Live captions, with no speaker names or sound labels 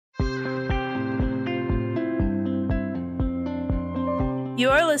You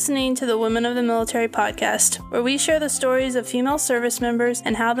are listening to the Women of the Military podcast, where we share the stories of female service members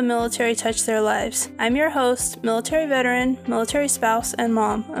and how the military touched their lives. I'm your host, military veteran, military spouse, and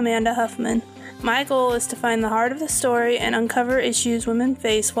mom, Amanda Huffman. My goal is to find the heart of the story and uncover issues women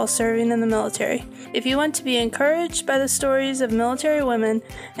face while serving in the military. If you want to be encouraged by the stories of military women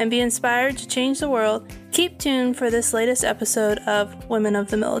and be inspired to change the world, keep tuned for this latest episode of Women of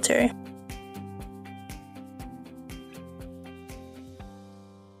the Military.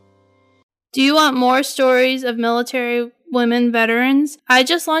 Do you want more stories of military women veterans? I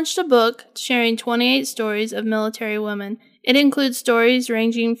just launched a book sharing 28 stories of military women. It includes stories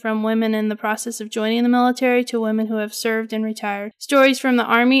ranging from women in the process of joining the military to women who have served and retired. Stories from the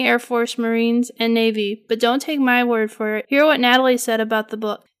Army, Air Force, Marines, and Navy. But don't take my word for it. Hear what Natalie said about the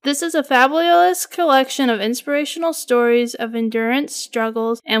book. This is a fabulous collection of inspirational stories of endurance,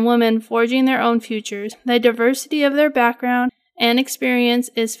 struggles, and women forging their own futures. The diversity of their background and experience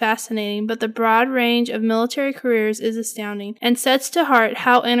is fascinating, but the broad range of military careers is astounding and sets to heart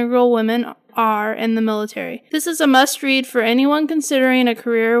how integral women are in the military. This is a must-read for anyone considering a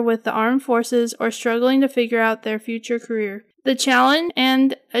career with the armed forces or struggling to figure out their future career. The challenge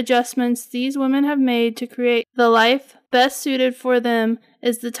and adjustments these women have made to create the life best suited for them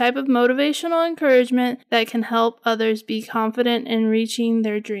is the type of motivational encouragement that can help others be confident in reaching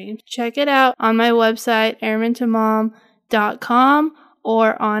their dreams. Check it out on my website, airmantomom.com,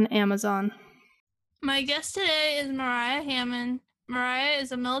 or on Amazon. My guest today is Mariah Hammond. Mariah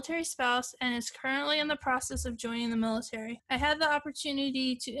is a military spouse and is currently in the process of joining the military. I had the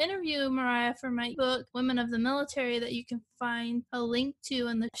opportunity to interview Mariah for my book, Women of the Military, that you can find a link to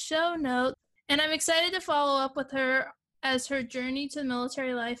in the show notes. And I'm excited to follow up with her as her journey to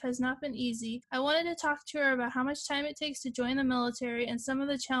military life has not been easy. I wanted to talk to her about how much time it takes to join the military and some of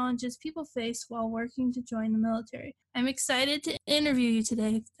the challenges people face while working to join the military. I'm excited to interview you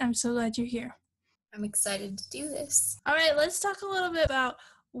today. I'm so glad you're here. I'm excited to do this. All right, let's talk a little bit about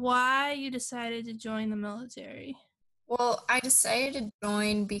why you decided to join the military. Well, I decided to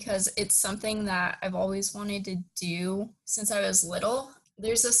join because it's something that I've always wanted to do since I was little.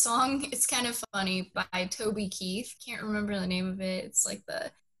 There's a song, it's kind of funny, by Toby Keith. Can't remember the name of it. It's like the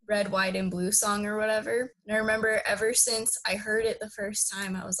Red, White, and Blue song or whatever. And I remember ever since I heard it the first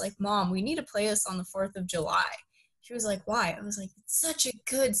time, I was like, Mom, we need to play this on the 4th of July. She was like, why? I was like, it's such a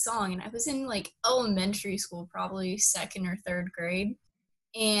good song. And I was in like elementary school, probably 2nd or 3rd grade.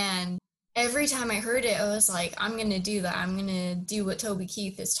 And every time I heard it, I was like, I'm going to do that. I'm going to do what Toby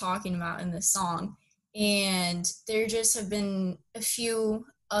Keith is talking about in this song. And there just have been a few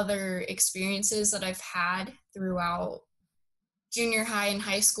other experiences that I've had throughout junior high and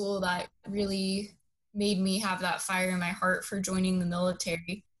high school that really made me have that fire in my heart for joining the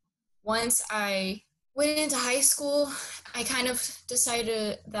military. Once I went into high school, I kind of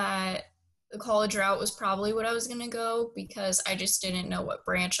decided that the college route was probably what I was going to go because I just didn't know what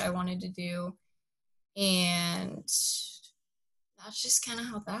branch I wanted to do. And that's just kind of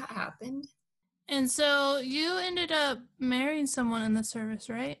how that happened. And so you ended up marrying someone in the service,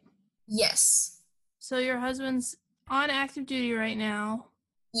 right? Yes. So your husband's on active duty right now.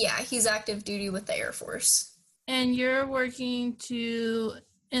 Yeah, he's active duty with the Air Force. And you're working to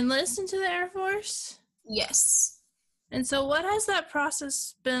enlist into the Air Force? Yes. And so what has that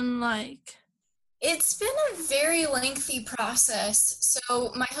process been like? It's been a very lengthy process.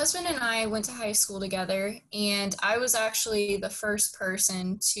 So my husband and I went to high school together, and I was actually the first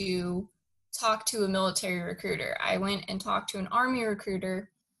person to talk to a military recruiter. I went and talked to an Army recruiter,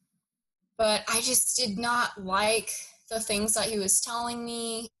 but I just did not like the things that he was telling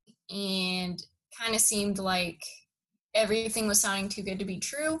me, and kind of seemed like everything was sounding too good to be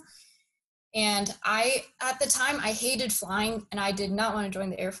true. And at the time, I hated flying, and I did not want to join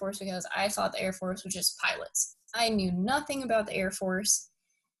the Air Force because I thought the Air Force was just pilots. I knew nothing about the Air Force,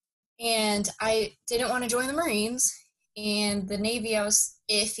 and I didn't want to join the Marines. And the Navy I was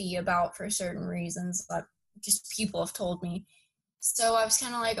iffy about for certain reasons that just people have told me. So I was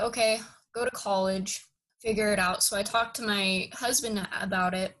kind of like, okay, go to college, figure it out. So I talked to my husband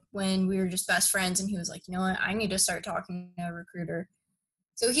about it when we were just best friends, and he was like, you know what, I need to start talking to a recruiter.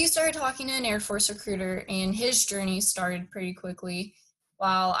 So he started talking to an Air Force recruiter, and his journey started pretty quickly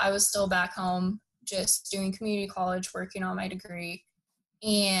while I was still back home just doing community college, working on my degree.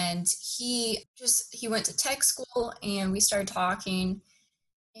 And he went to tech school, and we started talking,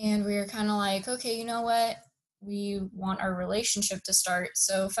 and we were kind of like, okay, you know what? We want our relationship to start.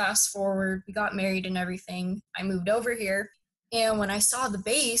 So fast forward, we got married and everything. I moved over here, and when I saw the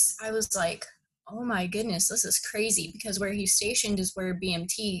base, I was like, oh my goodness, this is crazy, because where he's stationed is where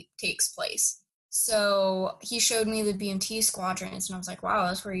BMT takes place. So he showed me the BMT squadrons, and I was like, wow,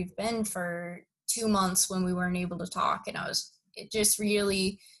 that's where you've been for 2 months when we weren't able to talk. And it just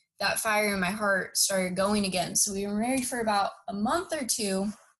really, that fire in my heart started going again. So we were married for about a month or two.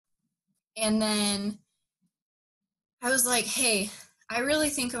 And then I was like, hey, I really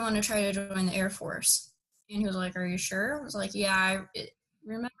think I want to try to join the Air Force. And he was like, are you sure? I was like, yeah,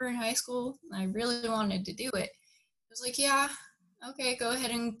 remember in high school, I really wanted to do it. I was like, yeah, okay, go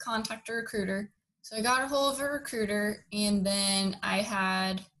ahead and contact a recruiter. So I got a hold of a recruiter, and then I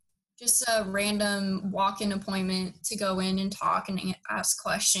had just a random walk-in appointment to go in and talk and ask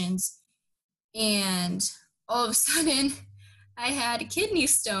questions. And all of a sudden, I had a kidney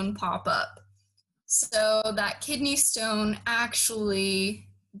stone pop up. So that kidney stone actually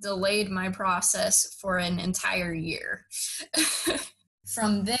delayed my process for an entire year.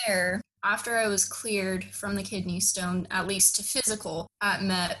 From there, after I was cleared from the kidney stone, at least to physical at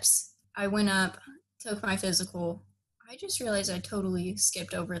MEPS, I went up, took my physical. I just realized I totally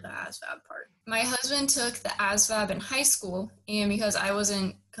skipped over the ASVAB part. My husband took the ASVAB in high school, and because I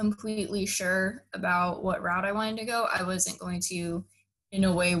wasn't completely sure about what route I wanted to go, I wasn't going to, in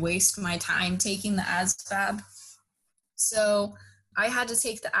a way, waste my time taking the ASVAB. So I had to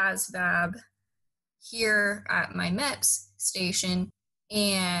take the ASVAB here at my MEPS station.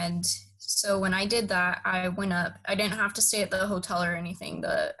 And so when I did that, I went up. I didn't have to stay at the hotel or anything.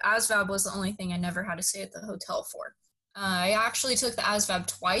 The ASVAB was the only thing I never had to stay at the hotel for. I actually took the ASVAB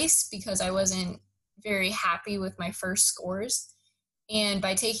twice because I wasn't very happy with my first scores. And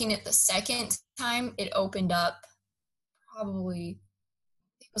by taking it the second time, it opened up probably,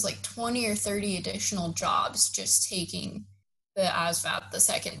 it was like 20 or 30 additional jobs just taking the ASVAB the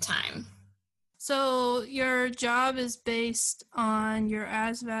second time. So your job is based on your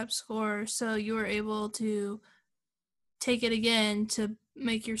ASVAB score, so you were able to take it again to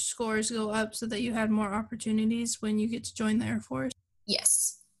make your scores go up so that you had more opportunities when you get to join the Air Force?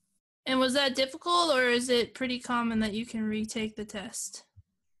 Yes. And was that difficult, or is it pretty common that you can retake the test?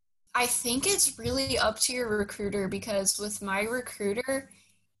 I think it's really up to your recruiter, because with my recruiter,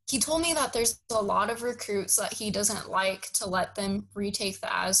 he told me that there's a lot of recruits that he doesn't like to let them retake the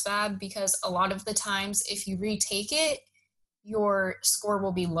ASVAB, because a lot of the times if you retake it, your score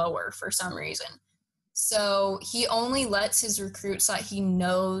will be lower for some reason. So he only lets his recruits that he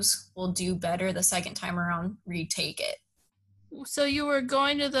knows will do better the second time around retake it. So you were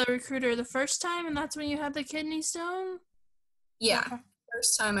going to the recruiter the first time, and that's when you had the kidney stone? Yeah. Okay.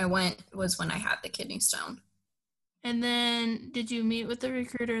 First time I went was when I had the kidney stone. And then did you meet with the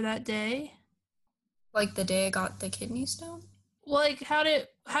recruiter that day? Like the day I got the kidney stone? Well, like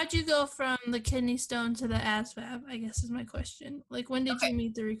how'd you go from the kidney stone to the ASVAB, I guess is my question. Like, when did you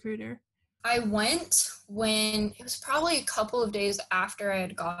meet the recruiter? I went when it was probably a couple of days after I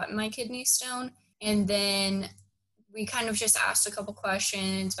had gotten my kidney stone. And then we kind of just asked a couple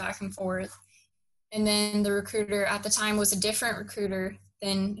questions back and forth. And then the recruiter at the time was a different recruiter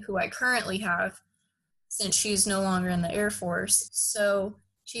than who I currently have, since she's no longer in the Air Force. So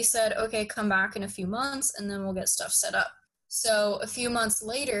she said, okay, come back in a few months and then we'll get stuff set up. So a few months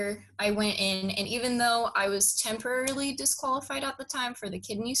later, I went in, and even though I was temporarily disqualified at the time for the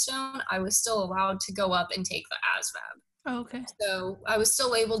kidney stone, I was still allowed to go up and take the ASVAB. Okay. So I was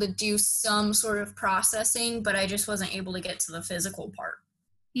still able to do some sort of processing, but I just wasn't able to get to the physical part.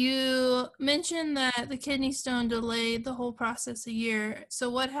 You mentioned that the kidney stone delayed the whole process a year. So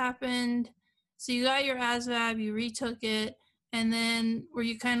what happened? So you got your ASVAB, you retook it, and then were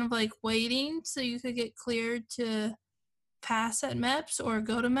you kind of like waiting so you could get cleared to pass at MEPS or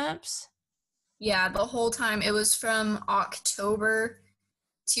go to MEPS? Yeah, the whole time. It was from October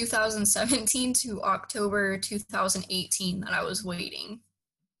 2017 to October 2018 that I was waiting.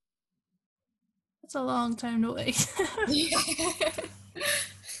 That's a long time to wait.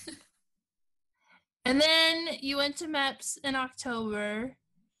 And then you went to MEPS in October,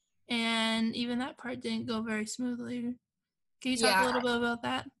 and even that part didn't go very smoothly. Can you talk a little bit about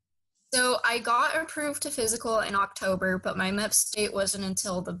that? So I got approved to physical in October, but my MEPS date wasn't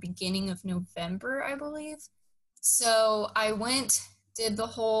until the beginning of November, I believe. So I did the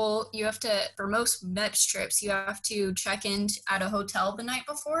whole, you have to, for most MEPS trips, you have to check in at a hotel the night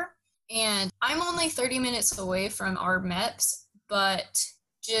before. And I'm only 30 minutes away from our MEPS, but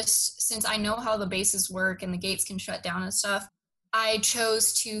just since I know how the bases work and the gates can shut down and stuff, I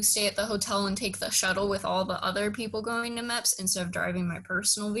chose to stay at the hotel and take the shuttle with all the other people going to MEPS instead of driving my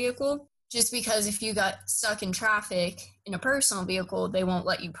personal vehicle. Just because if you got stuck in traffic in a personal vehicle, they won't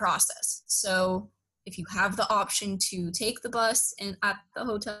let you process. So if you have the option to take the bus and at the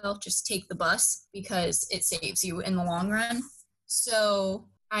hotel, just take the bus because it saves you in the long run. So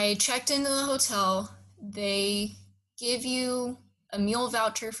I checked into the hotel. They give you a meal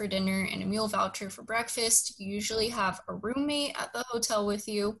voucher for dinner and a meal voucher for breakfast. You usually have a roommate at the hotel with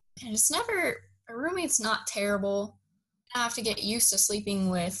you. And it's never, a roommate's not terrible. I have to get used to sleeping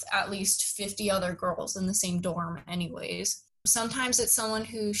with at least 50 other girls in the same dorm, anyways. Sometimes it's someone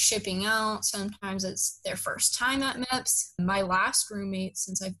who's shipping out, sometimes it's their first time at MEPS. My last roommate,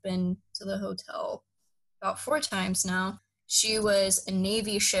 since I've been to the hotel about 4 times now, she was a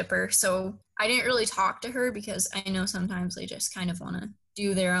Navy shipper, so I didn't really talk to her because I know sometimes they just kind of want to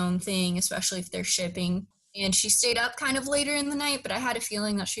do their own thing, especially if they're shipping. And she stayed up kind of later in the night, but I had a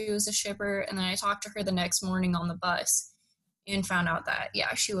feeling that she was a shipper. And then I talked to her the next morning on the bus and found out that,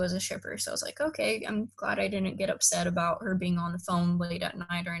 yeah, she was a shipper. So I was like, okay, I'm glad I didn't get upset about her being on the phone late at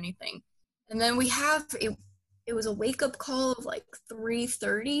night or anything. And then we have, it was a wake-up call of like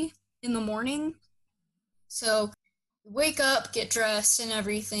 3:30 in the morning. So wake up, get dressed and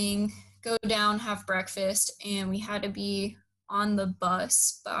everything, go down, have breakfast, and we had to be on the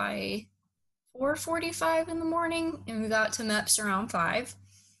bus by 4:45 in the morning, and we got to MEPS around 5.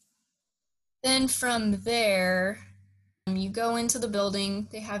 Then from there, you go into the building.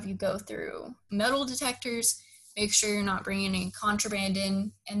 They have you go through metal detectors, make sure you're not bringing any contraband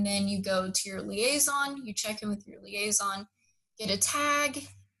in, and then you go to your liaison. You check in with your liaison, get a tag,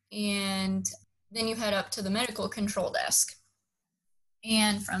 and then you head up to the medical control desk.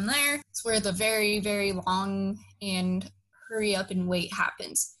 And from there, it's where the very, very long and hurry up and wait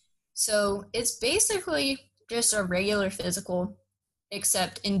happens. So it's basically just a regular physical,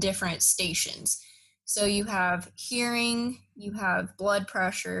 except in different stations. So you have hearing, you have blood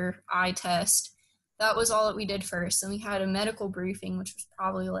pressure, eye test. That was all that we did first. And we had a medical briefing, which was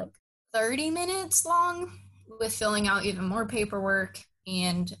probably like 30 minutes long, with filling out even more paperwork.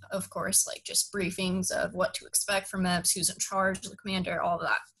 And of course, like just briefings of what to expect from MEPS, who's in charge, the commander, all of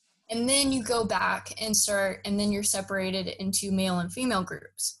that. And then you go back and start, and then you're separated into male and female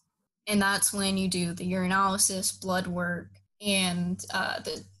groups. And that's when you do the urinalysis, blood work, and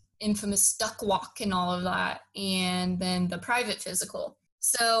the infamous duck walk and all of that, and then the private physical.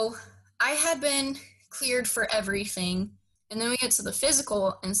 So I had been cleared for everything, and then we get to the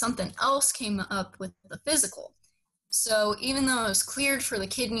physical, and something else came up with the physical. So even though I was cleared for the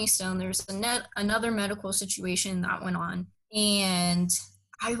kidney stone, there's another medical situation that went on, and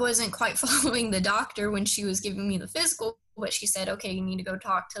I wasn't quite following the doctor when she was giving me the physical, but she said, okay, you need to go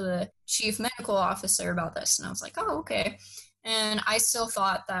talk to the chief medical officer about this. And I was like, oh, okay. And I still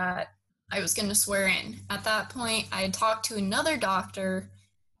thought that I was going to swear in. At that point, I had talked to another doctor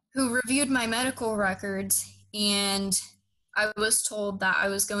who reviewed my medical records, and I was told that I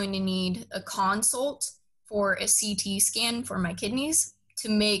was going to need a consult for a CT scan for my kidneys to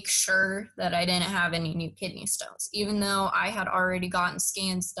make sure that I didn't have any new kidney stones. Even though I had already gotten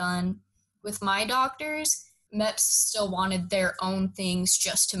scans done with my doctors, MEPS still wanted their own things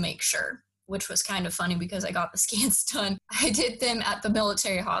just to make sure, which was kind of funny because I got the scans done. I did them at the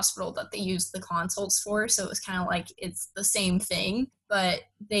military hospital that they used the consults for, so it was kind of like it's the same thing, but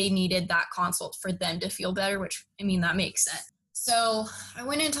they needed that consult for them to feel better, which, I mean, that makes sense. So I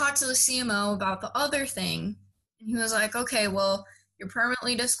went and talked to the CMO about the other thing, and he was like, okay, well, you're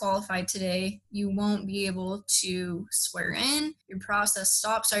permanently disqualified today. You won't be able to swear in. Your process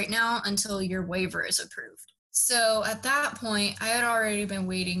stops right now until your waiver is approved. So at that point, I had already been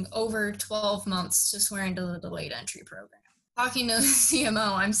waiting over 12 months to swear into the delayed entry program. Talking to the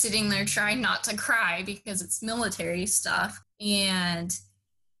CMO, I'm sitting there trying not to cry because it's military stuff. And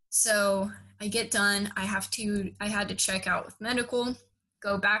so I get done. I had to check out with medical,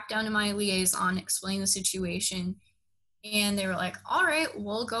 go back down to my liaison, explain the situation. And they were like, all right,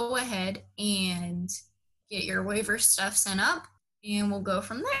 we'll go ahead and get your waiver stuff sent up and we'll go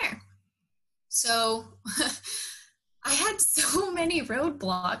from there. So I had so many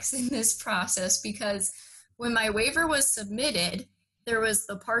roadblocks in this process because when my waiver was submitted, there was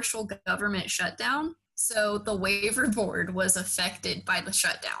the partial government shutdown. So the waiver board was affected by the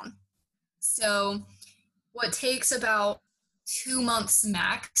shutdown. So what takes about 2 months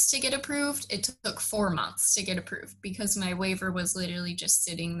max to get approved, it took 4 months to get approved because my waiver was literally just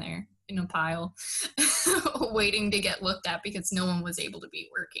sitting there in a pile waiting to get looked at because no one was able to be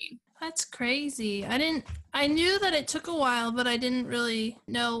working. That's crazy. I knew that it took a while, but I didn't really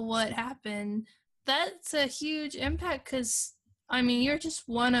know what happened. That's a huge impact because, I mean, you're just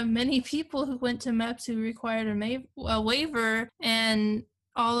one of many people who went to MEPS who required a waiver, and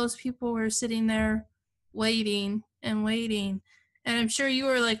all those people were sitting there waiting and waiting. And I'm sure you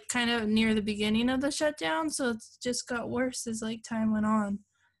were like kind of near the beginning of the shutdown, so it just got worse as like time went on.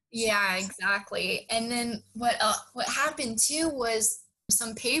 Yeah, exactly. And then what happened too was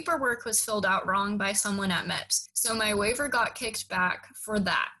some paperwork was filled out wrong by someone at MEPS. So my waiver got kicked back for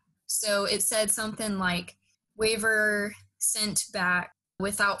that. So it said something like waiver sent back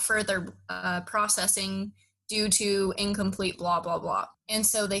without further processing due to incomplete blah, blah, blah. And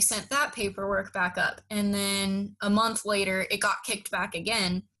so they sent that paperwork back up. And then a month later, it got kicked back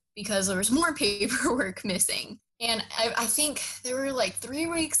again because there was more paperwork missing. And I think there were like 3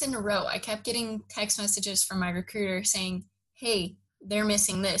 weeks in a row, I kept getting text messages from my recruiter saying, hey, they're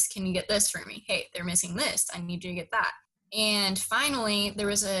missing this. Can you get this for me? Hey, they're missing this. I need you to get that. And finally, there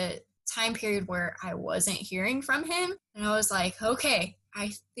was a time period where I wasn't hearing from him. And I was like, okay,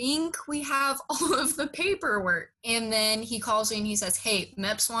 I think we have all of the paperwork. And then he calls me and he says, hey,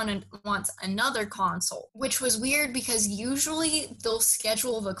 MEPS wants another consult, which was weird because usually they'll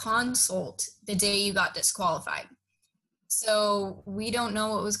schedule the consult the day you got disqualified. So we don't know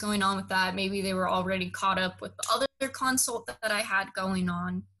what was going on with that. Maybe they were already caught up with the other consult that I had going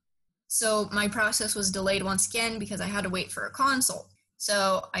on. So my process was delayed once again because I had to wait for a consult.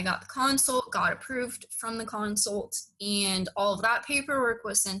 So I got the consult, got approved from the consult, and all of that paperwork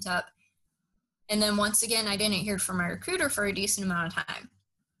was sent up. And then once again, I didn't hear from my recruiter for a decent amount of time.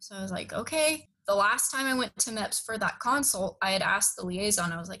 So I was like, okay. The last time I went to MEPS for that consult, I had asked the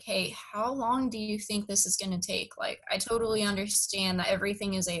liaison, I was like, hey, how long do you think this is going to take? Like, I totally understand that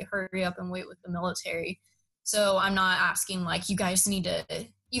everything is a hurry up and wait with the military. So I'm not asking like, you guys need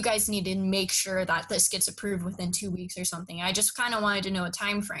to make sure that this gets approved within 2 weeks or something. I just kind of wanted to know a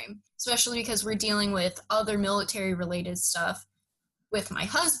time frame, especially because we're dealing with other military related stuff with my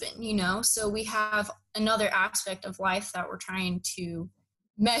husband, you know? So we have another aspect of life that we're trying to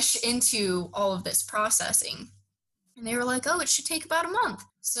mesh into all of this processing. And they were like, oh, it should take about a month.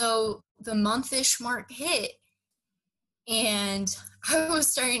 So the month-ish mark hit, and I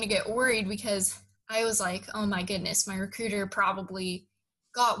was starting to get worried because I was like, oh my goodness, my recruiter probably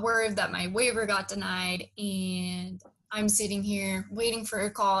got word that my waiver got denied, and I'm sitting here waiting for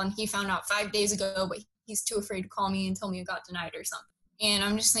a call, and he found out 5 days ago, but he's too afraid to call me and tell me it got denied or something. And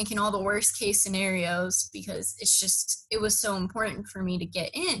I'm just thinking all the worst case scenarios because it was so important for me to get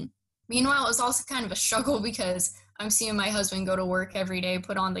in. Meanwhile, it was also kind of a struggle because I'm seeing my husband go to work every day,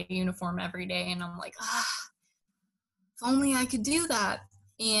 put on the uniform every day, and I'm like, if only I could do that.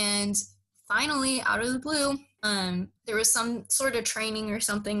 And finally, out of the blue, there was some sort of training or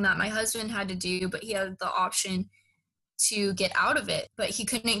something that my husband had to do, but he had the option to get out of it, but he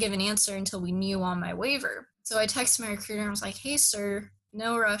couldn't give an answer until we knew on my waiver. So I texted my recruiter and I was like, hey, sir,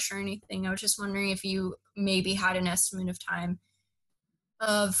 no rush or anything. I was just wondering if you maybe had an estimate of time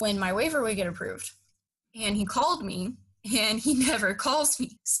of when my waiver would get approved. And he called me, and he never calls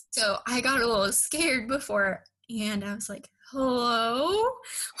me. So I got a little scared before, and I was like, hello?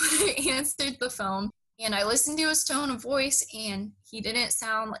 When I answered the phone, and I listened to his tone of voice, and he didn't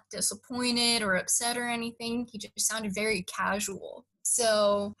sound like disappointed or upset or anything. He just sounded very casual.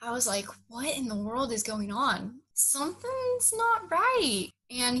 So I was like, what in the world is going on? Something's not right.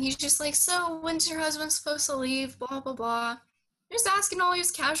 And he's just like, so when's your husband supposed to leave? Blah, blah, blah. Just asking all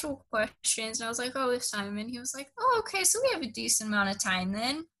these casual questions. And I was like, oh, this time. And he was like, oh, okay, so we have a decent amount of time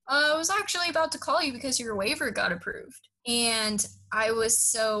then. I was actually about to call you because your waiver got approved. And I was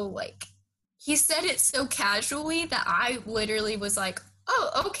so like, he said it so casually that I literally was like,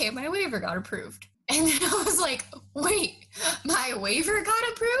 oh, okay, my waiver got approved. And then I was like, wait, my waiver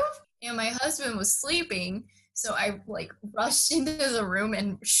got approved? And my husband was sleeping. So I like rushed into the room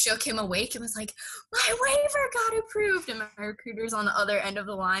and shook him awake and was like, my waiver got approved. And my recruiter's on the other end of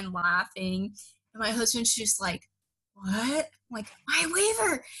the line laughing. And my husband's just like, what? I'm like, my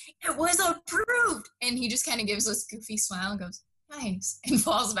waiver, it was approved. And he just kind of gives this goofy smile and goes, nice, and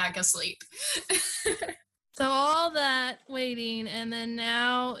falls back asleep. So all that waiting, and then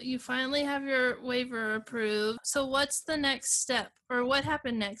now you finally have your waiver approved. So what's the next step, or what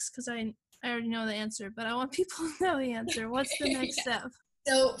happened next? Because I already know the answer, but I want people to know the answer. What's the next step?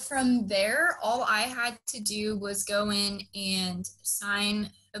 So from there, all I had to do was go in and sign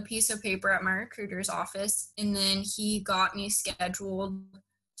a piece of paper at my recruiter's office, and then he got me scheduled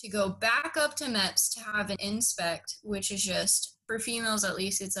to go back up to MEPS to have an inspect, which is just, for females at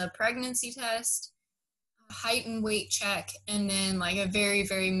least, it's a pregnancy test, a height and weight check, and then like a very,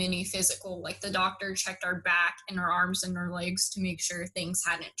 very mini physical. Like the doctor checked our back and our arms and our legs to make sure things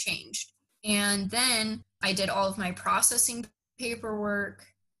hadn't changed. And then I did all of my processing paperwork,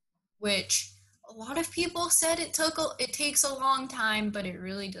 which a lot of people said it takes a long time, but it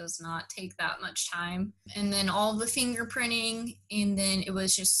really does not take that much time. And then all the fingerprinting, and then it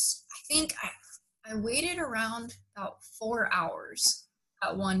was just, I think I waited around about 4 hours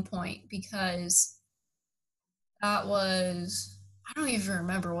at one point because that was I don't even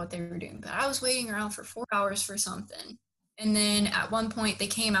remember what they were doing, but I was waiting around for 4 hours for something. And then at one point they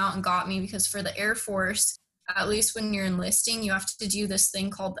came out and got me because for the Air Force, at least when you're enlisting, you have to do this thing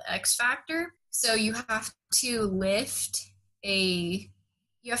called the X Factor. So you have to lift you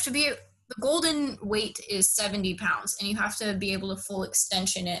have to be, the golden weight is 70 pounds and you have to be able to full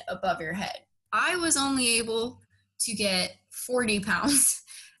extension it above your head. I was only able to get 40 pounds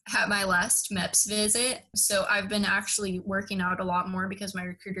at my last MEPS visit. So I've been actually working out a lot more because my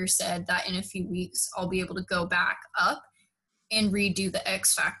recruiter said that in a few weeks I'll be able to go back up and redo the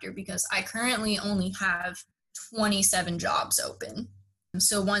X Factor because I currently only have 27 jobs open.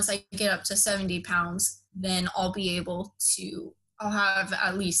 So once I get up to 70 pounds, then I'll have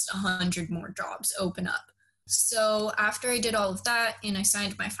at least 100 more jobs open up. So after I did all of that and I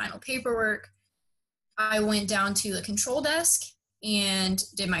signed my final paperwork, I went down to the control desk and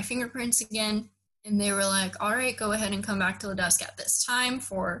did my fingerprints again. And they were like, all right, go ahead and come back to the desk at this time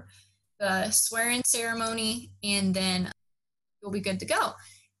for the swear-in ceremony, and then you'll be good to go.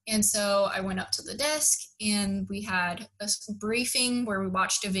 And so I went up to the desk and we had a briefing where we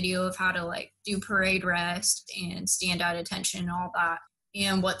watched a video of how to like do parade rest and stand at attention and all that,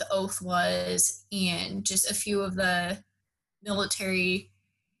 and what the oath was, and just a few of the military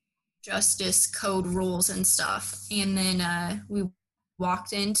justice code rules and stuff. And then we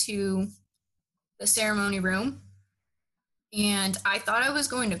walked into the ceremony room and I thought I was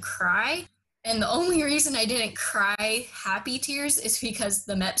going to cry. And the only reason I didn't cry happy tears is because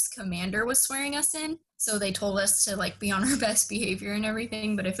the MEPS commander was swearing us in. So they told us to like be on our best behavior and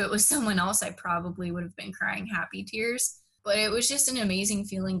everything. But if it was someone else, I probably would have been crying happy tears. But it was just an amazing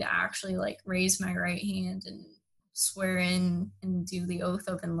feeling to actually like raise my right hand and swear in and do the oath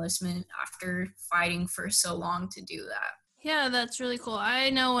of enlistment after fighting for so long to do that. Yeah, that's really cool. I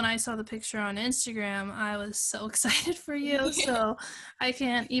know when I saw the picture on Instagram, I was so excited for you. So I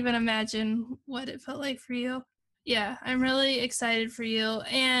can't even imagine what it felt like for you. Yeah, I'm really excited for you.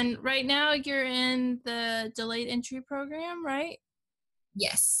 And right now you're in the delayed entry program, right?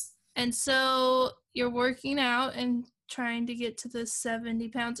 Yes. And so you're working out and trying to get to the 70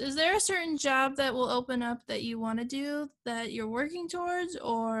 pounds. Is there a certain job that will open up that you want to do that you're working towards,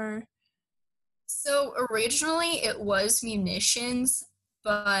 or? So originally it was munitions,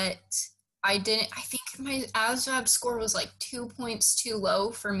 but I think my ASVAB score was like 2 points too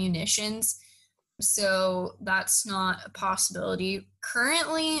low for munitions. So that's not a possibility.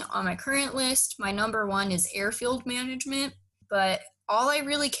 Currently, on my current list, my number one is airfield management, but all I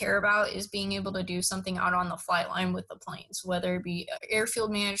really care about is being able to do something out on the flight line with the planes, whether it be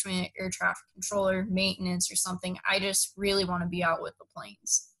airfield management, air traffic controller, maintenance, or something. I just really want to be out with the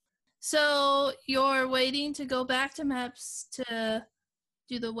planes. So you're waiting to go back to MEPS to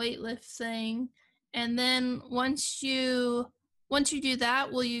do the weightlift thing, and then once you do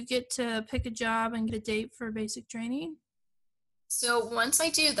that, will you get to pick a job and get a date for basic training? So once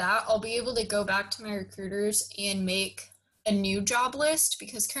I do that, I'll be able to go back to my recruiters and make a new job list,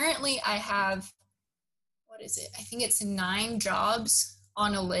 because currently I have, I think it's 9 jobs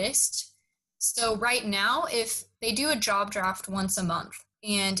on a list. So right now, if they do a job draft once a month,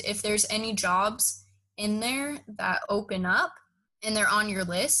 and if there's any jobs in there that open up and they're on your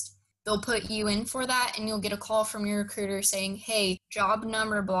list, they'll put you in for that, and you'll get a call from your recruiter saying, hey, job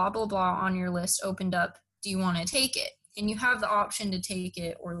number blah, blah, blah on your list opened up. Do you want to take it? And you have the option to take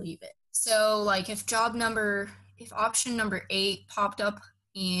it or leave it. So like if option number 8 popped up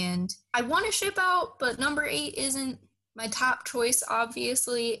and I want to ship out, but number 8 isn't my top choice,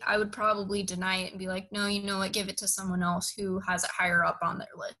 obviously, I would probably deny it and be like, no, you know what, give it to someone else who has it higher up on their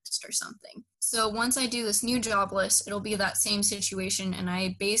list or something. So once I do this new job list, it'll be that same situation, and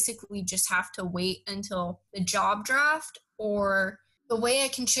I basically just have to wait until the job draft. Or the way I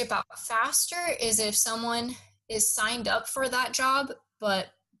can ship out faster is if someone is signed up for that job but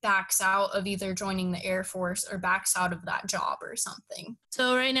backs out of either joining the Air Force or backs out of that job or something.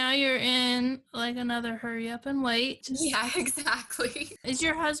 So right now you're in like another hurry up and wait. Yeah, exactly. Is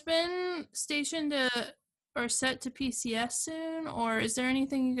your husband stationed or set to PCS soon? Or is there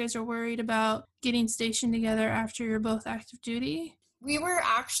anything you guys are worried about getting stationed together after you're both active duty? We were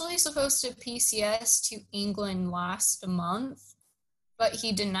actually supposed to PCS to England last month, but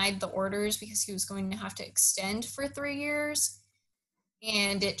he denied the orders because he was going to have to extend for 3 years.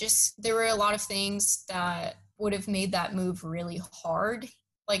 And there were a lot of things that would have made that move really hard.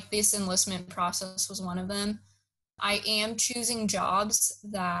 Like this enlistment process was one of them. I am choosing jobs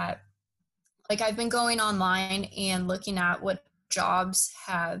that, like I've been going online and looking at what jobs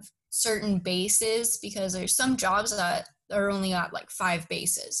have certain bases, because there's some jobs that are only at like 5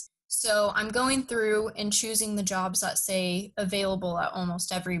 bases. So I'm going through and choosing the jobs that say available at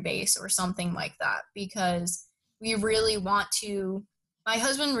almost every base or something like that, because we really want to, my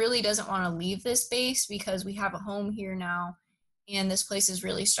husband really doesn't want to leave this base because we have a home here now and this place is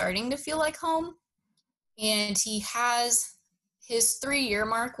really starting to feel like home. And he has his 3-year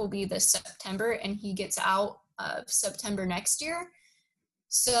mark will be this September, and he gets out of September next year.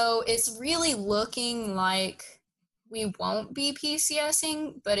 So it's really looking like we won't be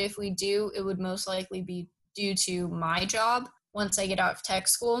PCSing, but if we do, it would most likely be due to my job once I get out of tech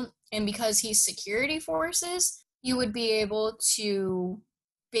school. And because he's security forces, you would be able to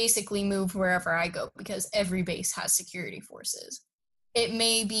basically move wherever I go because every base has security forces. It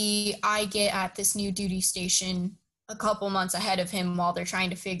may be I get at this new duty station a couple months ahead of him while they're trying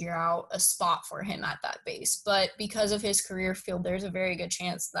to figure out a spot for him at that base. But because of his career field, there's a very good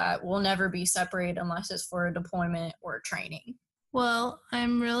chance that we'll never be separated unless it's for a deployment or training. Well,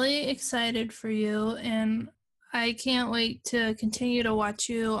 I'm really excited for you, and I can't wait to continue to watch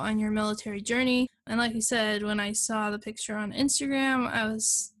you on your military journey. And like you said, when I saw the picture on Instagram, I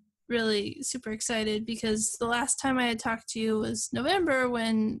was really super excited because the last time I had talked to you was November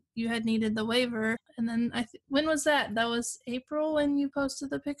when you had needed the waiver. And then when was that? That was April when you posted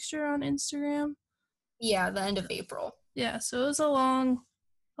the picture on Instagram? Yeah, the end of April. Yeah, so it was a long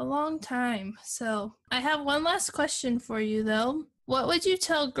time. So I have one last question for you though. What would you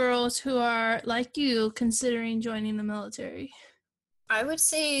tell girls who are like you considering joining the military? I would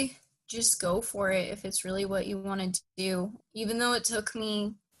say just go for it if it's really what you want to do. Even though it took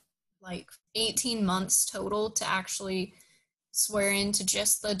me like 18 months total to actually swear into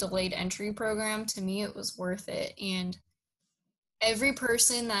just the delayed entry program, to me it was worth it. And every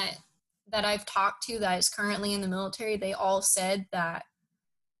person that I've talked to that is currently in the military, they all said that,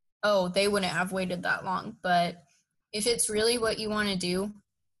 oh, they wouldn't have waited that long. But if it's really what you want to do,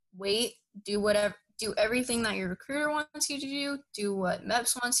 wait, do everything that your recruiter wants you to do what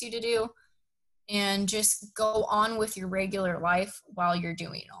MEPS wants you to do, and just go on with your regular life while you're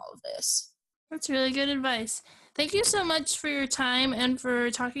doing all of this. That's really good advice. Thank you so much for your time and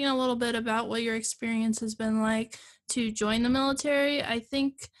for talking a little bit about what your experience has been like to join the military. I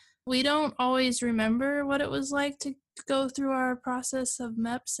think we don't always remember what it was like to go through our process of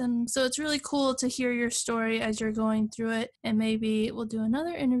MEPS, and so it's really cool to hear your story as you're going through it, and maybe we'll do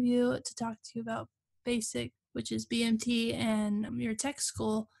another interview to talk to you about BASIC, which is BMT, and your tech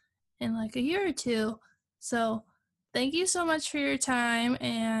school in like a year or two. So thank you so much for your time,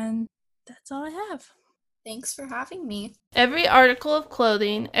 and that's all I have. Thanks for having me. Every article of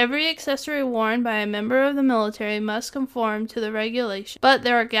clothing, every accessory worn by a member of the military must conform to the regulation, but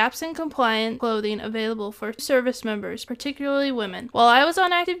there are gaps in compliant clothing available for service members, particularly women. While I was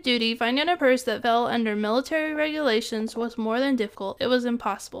on active duty, finding a purse that fell under military regulations was more than difficult. It was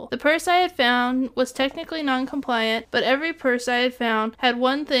impossible. The purse I had found was technically non-compliant, but every purse I had found had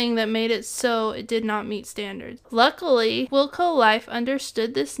one thing that made it so it did not meet standards. Luckily, Wilco Life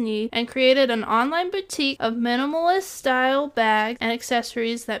understood this need and created an online boutique of minimalist style bags and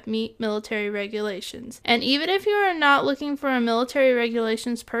accessories that meet military regulations. And even if you are not looking for a military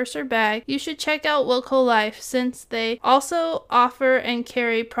regulations purse or bag, you should check out Wilco Life, since they also offer and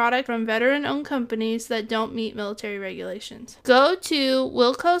carry product from veteran-owned companies that don't meet military regulations. Go to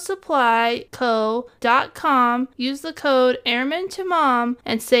wilcosupplyco.com, use the code AirmanToMom,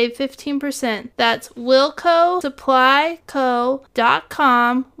 and save 15%. That's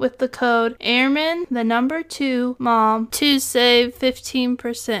wilcosupplyco.com with the code Airman, the number 2, Mom, to save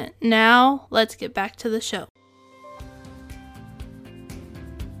 15%. Now, let's get back to the show.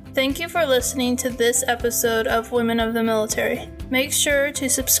 Thank you for listening to this episode of Women of the Military. Make sure to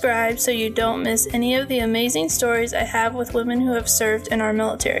subscribe so you don't miss any of the amazing stories I have with women who have served in our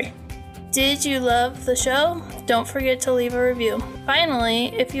military. Did you love the show? Don't forget to leave a review. Finally,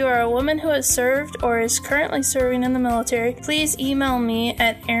 if you are a woman who has served or is currently serving in the military, please email me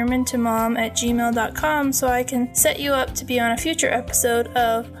at airmantomom@gmail.com so I can set you up to be on a future episode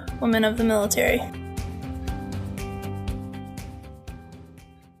of Women of the Military.